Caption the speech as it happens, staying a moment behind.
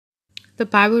The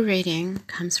Bible reading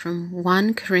comes from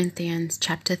 1 Corinthians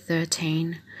chapter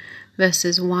 13,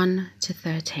 verses 1 to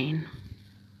 13.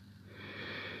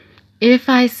 If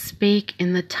I speak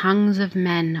in the tongues of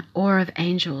men or of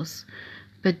angels,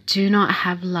 but do not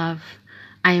have love,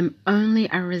 I am only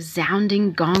a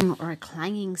resounding gong or a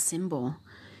clanging cymbal.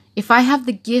 If I have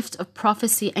the gift of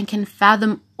prophecy and can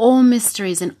fathom all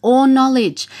mysteries and all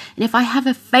knowledge, and if I have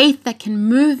a faith that can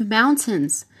move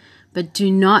mountains, but do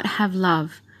not have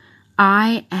love,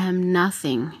 I am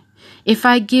nothing. If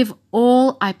I give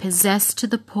all I possess to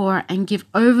the poor and give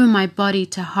over my body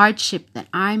to hardship that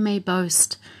I may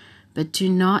boast, but do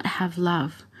not have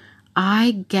love,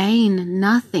 I gain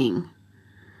nothing.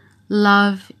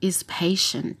 Love is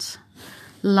patient.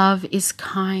 Love is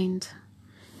kind.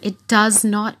 It does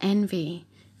not envy.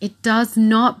 It does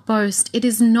not boast. It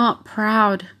is not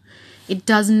proud. It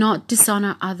does not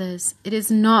dishonor others. It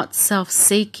is not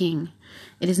self-seeking.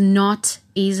 It is not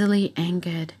easily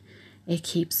angered. It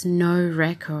keeps no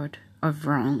record of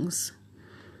wrongs.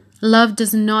 Love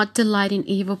does not delight in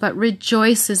evil, but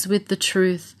rejoices with the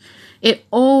truth. It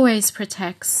always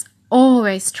protects,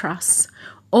 always trusts,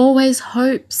 always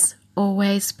hopes,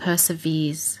 always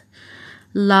perseveres.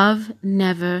 Love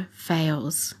never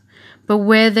fails. But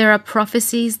where there are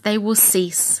prophecies, they will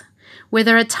cease. Where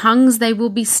there are tongues, they will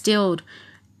be stilled.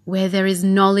 Where there is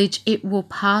knowledge, it will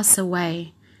pass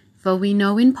away. For we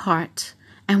know in part,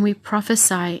 and we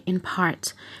prophesy in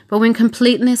part. But when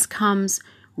completeness comes,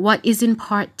 what is in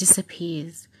part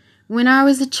disappears. When I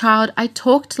was a child, I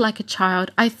talked like a child.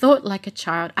 I thought like a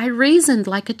child. I reasoned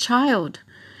like a child.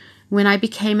 When I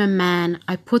became a man,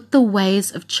 I put the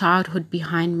ways of childhood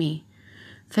behind me.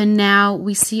 For now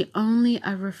we see only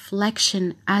a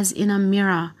reflection as in a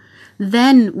mirror.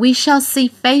 Then we shall see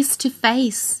face to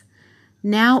face.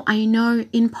 Now I know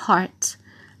in part.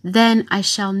 Then I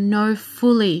shall know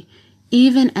fully,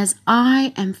 even as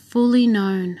I am fully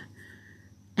known.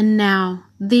 And now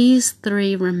these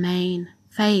three remain: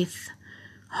 faith,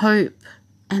 hope,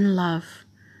 and love.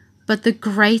 But the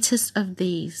greatest of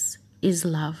these is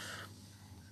love.